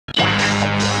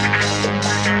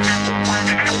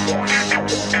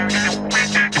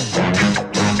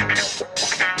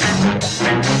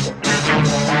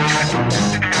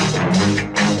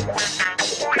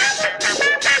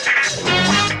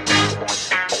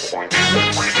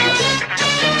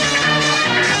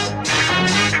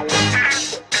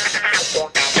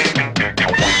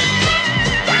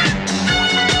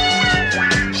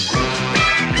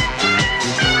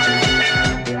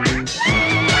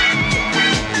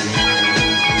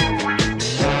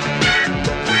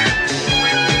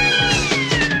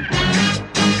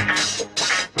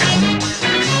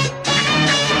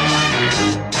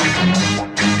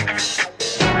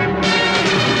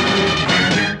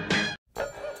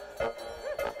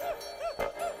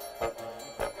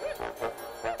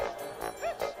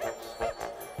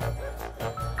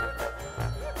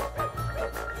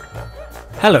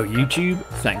Hello YouTube,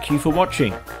 thank you for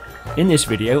watching. In this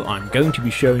video I'm going to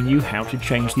be showing you how to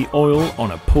change the oil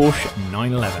on a Porsche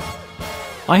 911.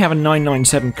 I have a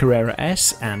 997 Carrera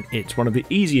S and it's one of the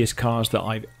easiest cars that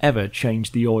I've ever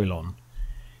changed the oil on.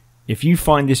 If you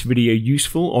find this video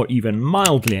useful or even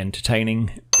mildly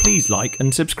entertaining, please like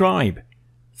and subscribe.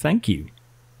 Thank you.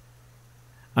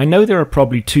 I know there are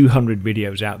probably 200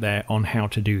 videos out there on how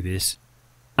to do this,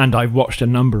 and I've watched a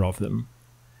number of them.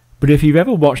 But if you've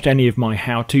ever watched any of my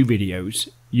how-to videos,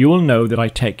 you will know that I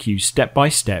take you step by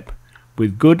step,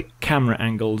 with good camera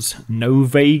angles, no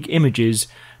vague images,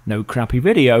 no crappy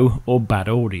video or bad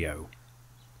audio.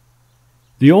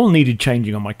 The oil needed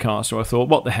changing on my car, so I thought,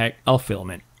 what the heck, I'll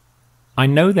film it. I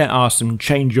know there are some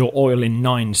change your oil in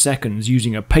 9 seconds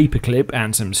using a paperclip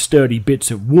and some sturdy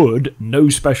bits of wood, no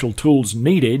special tools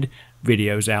needed,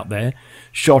 videos out there,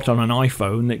 shot on an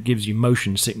iPhone that gives you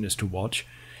motion sickness to watch.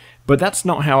 But that's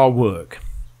not how I work.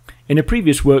 In a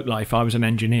previous work life I was an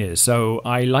engineer, so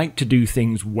I like to do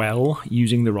things well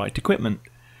using the right equipment.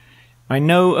 I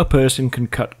know a person can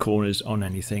cut corners on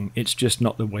anything, it's just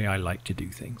not the way I like to do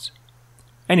things.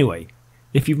 Anyway,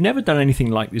 if you've never done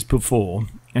anything like this before,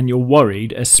 and you're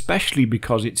worried, especially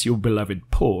because it's your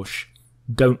beloved Porsche,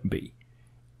 don't be.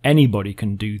 Anybody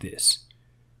can do this.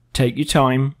 Take your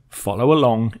time, follow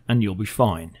along, and you'll be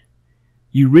fine.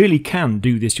 You really can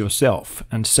do this yourself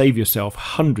and save yourself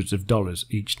hundreds of dollars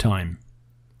each time.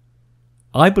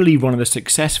 I believe one of the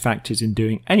success factors in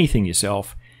doing anything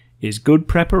yourself is good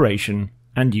preparation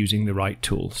and using the right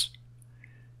tools.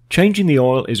 Changing the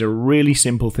oil is a really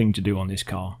simple thing to do on this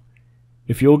car.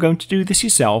 If you're going to do this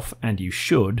yourself, and you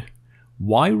should,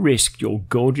 why risk your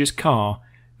gorgeous car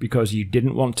because you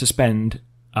didn't want to spend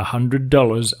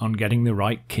 $100 on getting the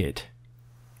right kit?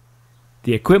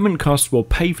 The equipment costs will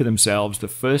pay for themselves the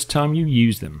first time you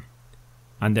use them,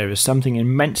 and there is something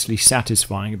immensely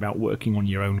satisfying about working on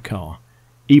your own car,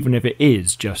 even if it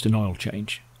is just an oil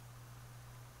change.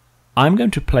 I'm going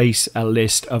to place a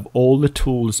list of all the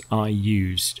tools I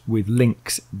used with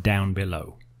links down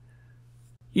below.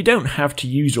 You don't have to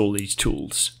use all these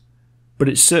tools, but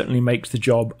it certainly makes the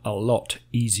job a lot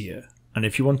easier, and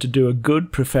if you want to do a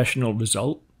good professional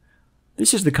result,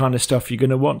 this is the kind of stuff you're going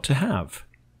to want to have.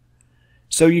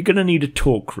 So you're going to need a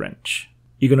torque wrench.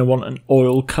 You're going to want an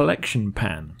oil collection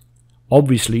pan.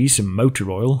 Obviously some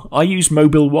motor oil. I use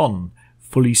Mobil 1,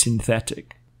 fully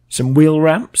synthetic. Some wheel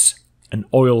ramps, an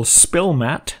oil spill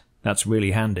mat, that's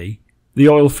really handy. The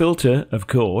oil filter, of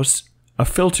course. A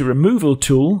filter removal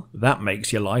tool, that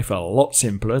makes your life a lot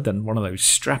simpler than one of those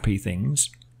strappy things.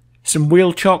 Some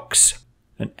wheel chocks,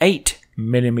 an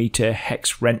 8mm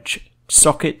hex wrench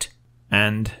socket,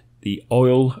 and the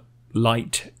oil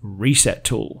light reset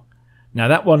tool. Now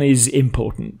that one is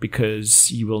important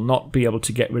because you will not be able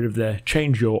to get rid of the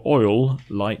change your oil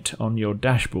light on your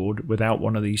dashboard without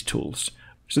one of these tools.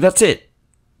 So that's it.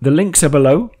 The links are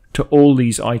below to all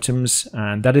these items,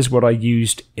 and that is what I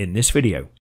used in this video.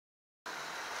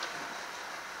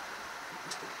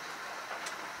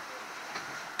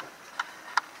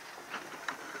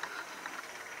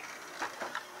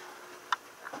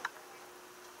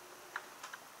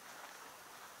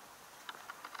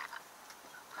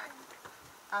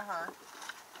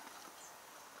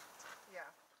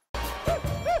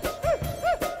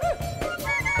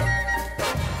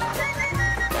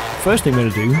 First thing I'm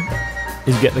going to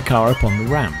do is get the car up on the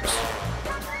ramps.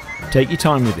 Take your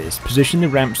time with this. Position the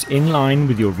ramps in line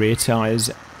with your rear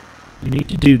tyres. You need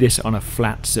to do this on a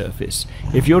flat surface.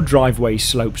 If your driveway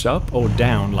slopes up or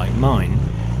down like mine,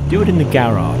 do it in the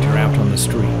garage or out on the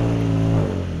street.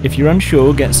 If you're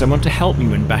unsure, get someone to help you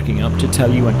when backing up to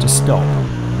tell you when to stop.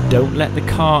 Don't let the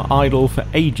car idle for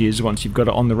ages once you've got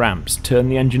it on the ramps. Turn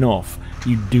the engine off.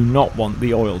 You do not want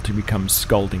the oil to become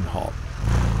scalding hot.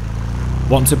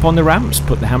 Once upon the ramps,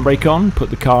 put the handbrake on, put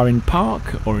the car in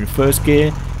park or in first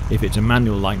gear if it's a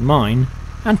manual like mine,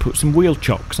 and put some wheel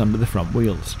chocks under the front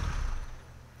wheels.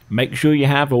 Make sure you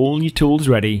have all your tools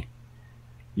ready.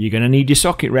 You're going to need your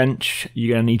socket wrench,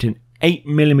 you're going to need an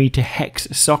 8mm hex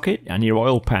socket and your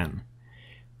oil pan.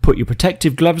 Put your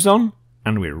protective gloves on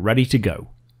and we're ready to go.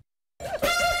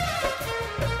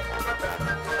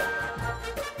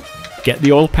 Get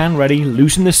the oil pan ready,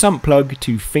 loosen the sump plug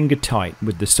to finger tight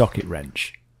with the socket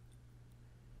wrench.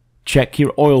 Check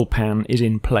your oil pan is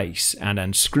in place and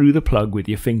unscrew the plug with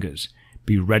your fingers.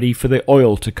 Be ready for the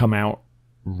oil to come out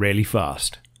really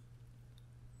fast.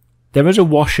 There is a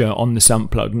washer on the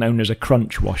sump plug known as a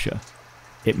crunch washer.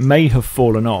 It may have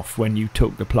fallen off when you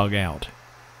took the plug out.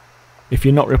 If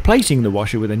you're not replacing the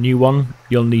washer with a new one,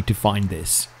 you'll need to find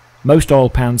this. Most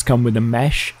oil pans come with a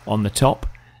mesh on the top,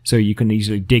 so you can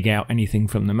easily dig out anything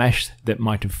from the mesh that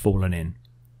might have fallen in.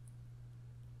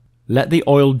 Let the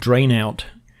oil drain out,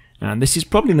 and this is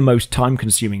probably the most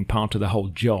time-consuming part of the whole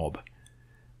job.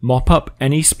 Mop up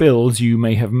any spills you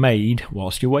may have made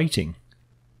whilst you're waiting.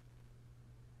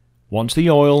 Once the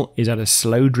oil is at a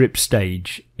slow drip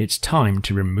stage, it's time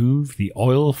to remove the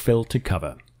oil filter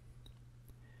cover.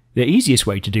 The easiest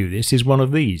way to do this is one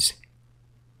of these.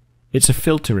 It's a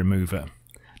filter remover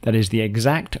that is the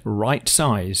exact right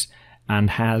size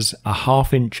and has a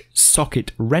 1/2 inch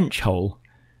socket wrench hole,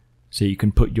 so you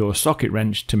can put your socket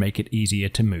wrench to make it easier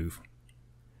to move.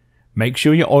 Make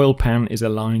sure your oil pan is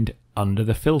aligned under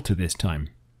the filter this time.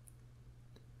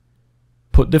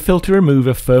 Put the filter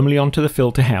remover firmly onto the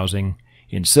filter housing,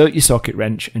 insert your socket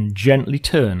wrench and gently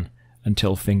turn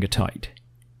until finger tight.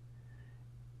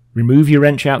 Remove your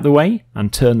wrench out the way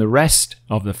and turn the rest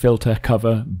of the filter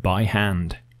cover by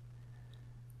hand.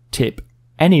 Tip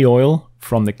any oil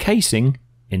from the casing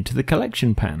into the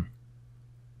collection pan.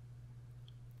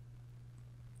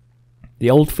 The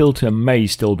old filter may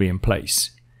still be in place.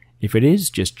 If it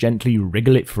is, just gently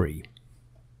wriggle it free.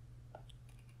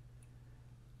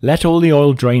 Let all the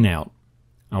oil drain out,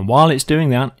 and while it's doing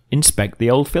that, inspect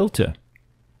the old filter.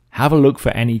 Have a look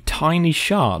for any tiny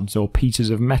shards or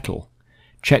pieces of metal.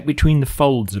 Check between the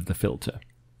folds of the filter.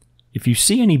 If you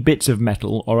see any bits of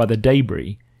metal or other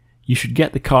debris, you should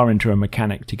get the car into a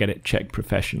mechanic to get it checked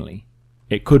professionally.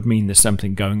 It could mean there's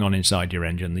something going on inside your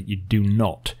engine that you do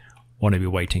not want to be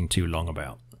waiting too long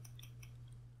about.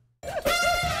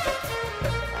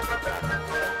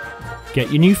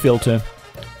 Get your new filter,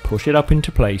 push it up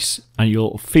into place, and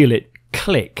you'll feel it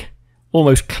click,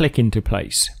 almost click into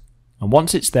place. And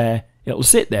once it's there, it'll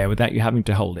sit there without you having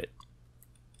to hold it.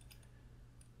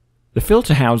 The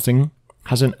filter housing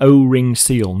has an O-ring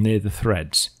seal near the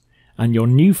threads, and your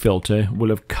new filter will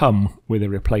have come with a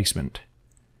replacement.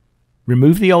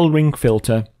 Remove the old ring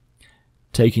filter,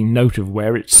 taking note of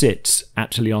where it sits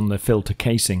actually on the filter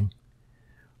casing.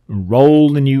 Roll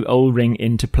the new O-ring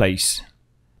into place.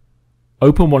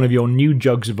 Open one of your new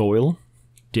jugs of oil,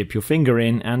 dip your finger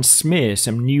in and smear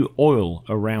some new oil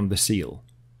around the seal.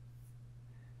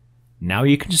 Now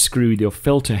you can screw your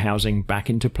filter housing back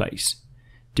into place.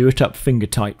 Do it up finger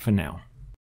tight for now.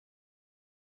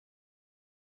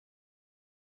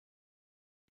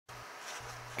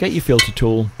 Get your filter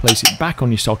tool, place it back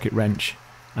on your socket wrench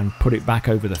and put it back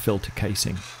over the filter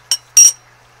casing.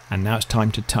 And now it's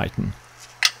time to tighten.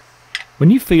 When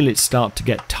you feel it start to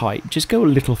get tight, just go a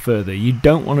little further. You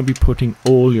don't want to be putting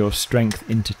all your strength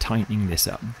into tightening this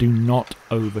up. Do not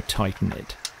over tighten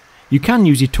it. You can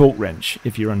use your torque wrench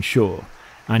if you're unsure,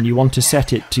 and you want to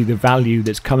set it to the value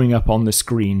that's coming up on the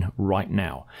screen right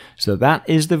now. So that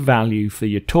is the value for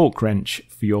your torque wrench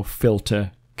for your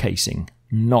filter casing,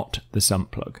 not the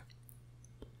sump plug.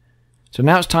 So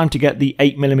now it's time to get the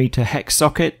 8mm hex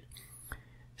socket.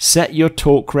 Set your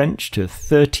torque wrench to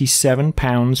 37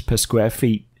 pounds per square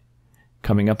feet,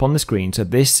 coming up on the screen. So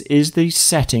this is the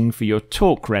setting for your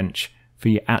torque wrench for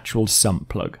your actual sump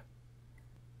plug.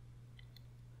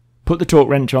 Put the torque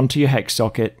wrench onto your hex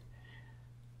socket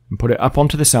and put it up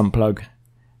onto the sump plug,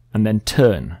 and then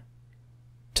turn.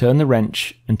 Turn the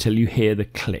wrench until you hear the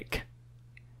click.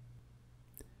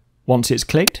 Once it's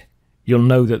clicked, you'll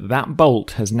know that that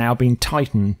bolt has now been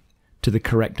tightened to the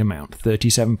correct amount,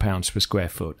 37 pounds per square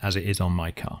foot, as it is on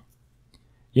my car.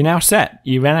 You're now set.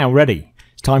 You're now ready.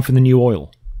 It's time for the new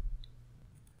oil.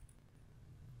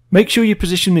 Make sure you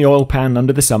position the oil pan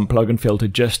under the sump plug and filter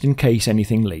just in case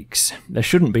anything leaks. There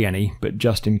shouldn't be any, but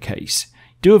just in case.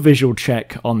 Do a visual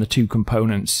check on the two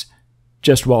components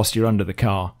just whilst you're under the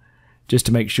car, just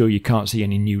to make sure you can't see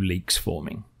any new leaks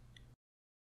forming.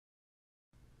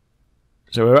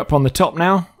 So we're up on the top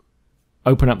now.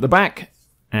 Open up the back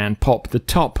and pop the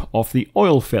top off the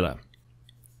oil filler.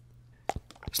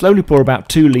 Slowly pour about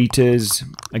 2 litres,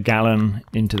 a gallon,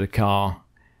 into the car.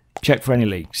 Check for any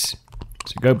leaks.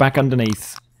 So go back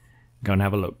underneath, go and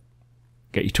have a look.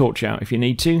 Get your torch out if you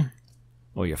need to,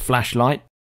 or your flashlight.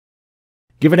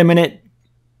 Give it a minute,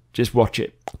 just watch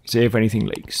it, see if anything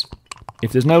leaks.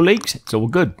 If there's no leaks, it's all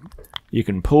good. You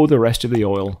can pour the rest of the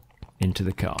oil into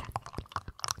the car.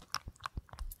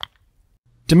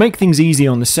 To make things easy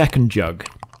on the second jug,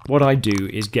 what I do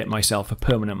is get myself a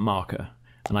permanent marker,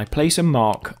 and I place a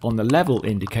mark on the level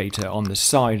indicator on the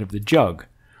side of the jug,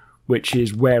 which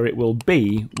is where it will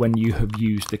be when you have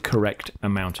used the correct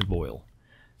amount of oil.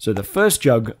 So the first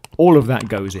jug, all of that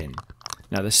goes in.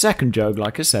 Now the second jug,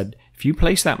 like I said, if you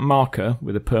place that marker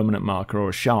with a permanent marker or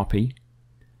a Sharpie,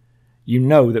 you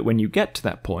know that when you get to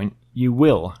that point, you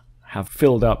will have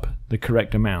filled up the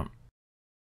correct amount.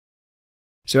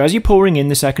 So as you're pouring in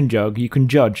the second jug, you can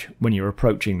judge when you're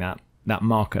approaching that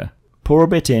marker. Pour a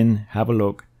bit in, have a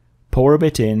look, pour a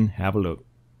bit in, have a look.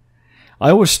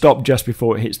 I always stop just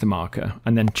before it hits the marker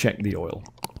and then check the oil.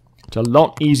 It's a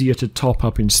lot easier to top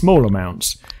up in small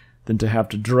amounts than to have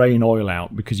to drain oil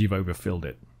out because you've overfilled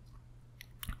it.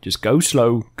 Just go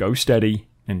slow, go steady,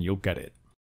 and you'll get it.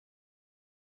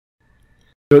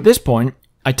 So at this point,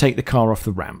 I take the car off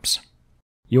the ramps.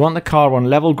 You want the car on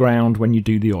level ground when you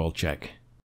do the oil check.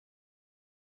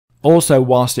 Also,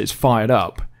 whilst it's fired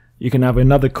up, you can have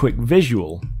another quick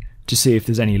visual to see if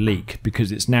there's any leak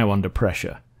because it's now under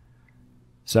pressure.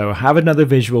 So have another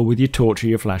visual with your torch or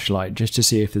your flashlight just to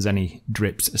see if there's any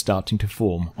drips starting to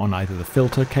form on either the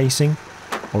filter casing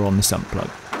or on the sump plug.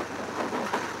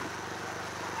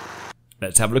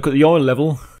 Let's have a look at the oil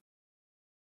level.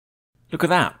 Look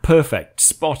at that, perfect,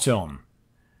 spot on.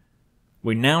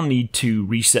 We now need to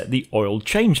reset the oil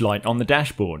change light on the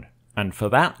dashboard, and for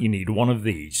that you need one of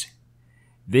these.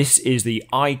 This is the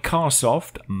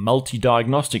iCarsoft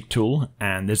multi-diagnostic tool,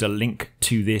 and there's a link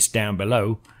to this down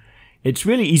below. It's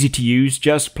really easy to use,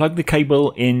 just plug the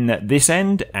cable in at this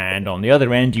end, and on the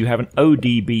other end you have an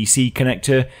ODBC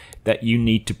connector that you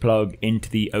need to plug into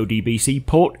the ODBC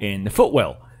port in the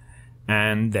footwell.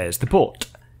 And there's the port.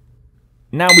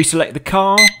 Now we select the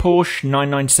car, Porsche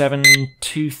 997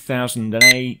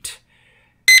 2008.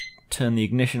 Turn the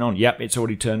ignition on. Yep, it's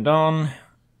already turned on.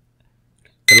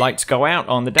 The lights go out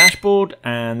on the dashboard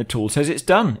and the tool says it's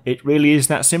done. It really is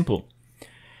that simple.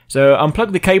 So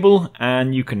unplug the cable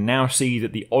and you can now see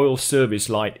that the oil service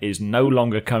light is no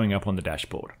longer coming up on the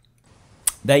dashboard.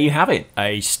 There you have it,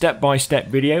 a step-by-step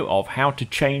video of how to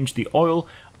change the oil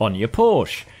on your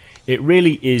Porsche. It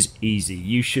really is easy.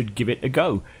 You should give it a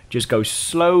go. Just go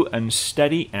slow and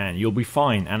steady and you'll be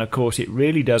fine. And of course it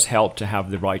really does help to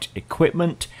have the right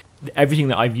equipment. Everything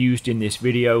that I've used in this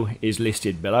video is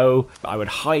listed below. I would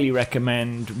highly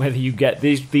recommend, whether you get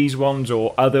these ones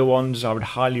or other ones, I would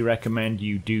highly recommend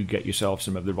you do get yourself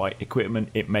some of the right equipment.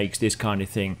 It makes this kind of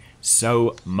thing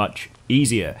so much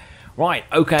easier. Right,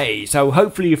 okay, so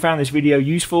hopefully you found this video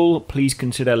useful. Please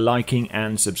consider liking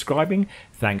and subscribing.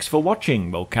 Thanks for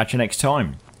watching. We'll catch you next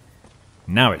time.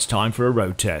 Now it's time for a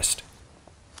road test.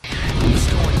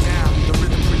 It's going down, the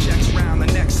rhythm projects round,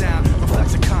 the next sound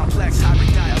reflects a complex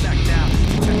hybrid dialect now.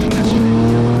 Protect the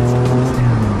measurement.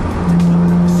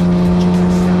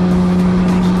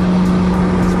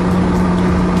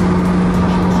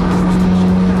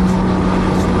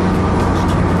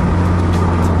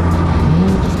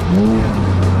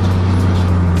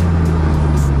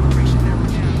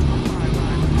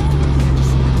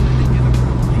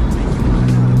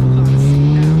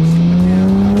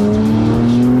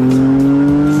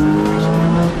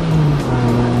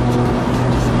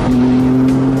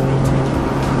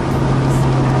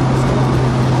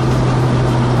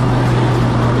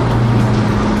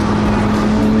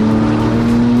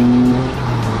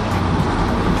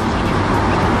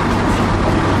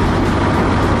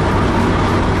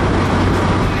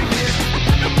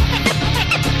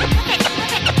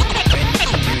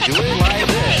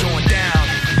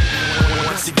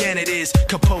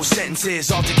 Composed sentences,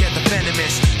 altogether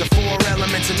venomous. The four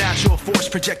elements of natural force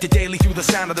projected daily through the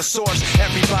sound of the source.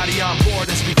 Everybody on board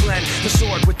as we blend the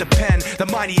sword with the pen. The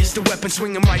mighty is the weapon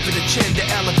swinging right for the chin. To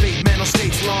elevate mental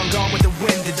states long gone with the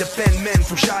wind. To defend men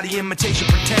from shoddy imitation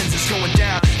pretends it's going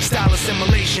down. Style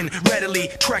assimilation,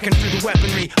 readily trekking through the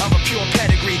weaponry of a pure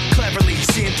pedigree. Cleverly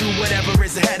seeing through whatever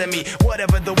is ahead of me.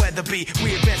 Whatever the weather be,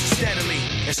 we advance steadily.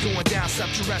 It's going down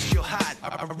subterrestrial hot.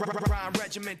 A rhyme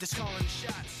regiment is calling the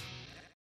shots.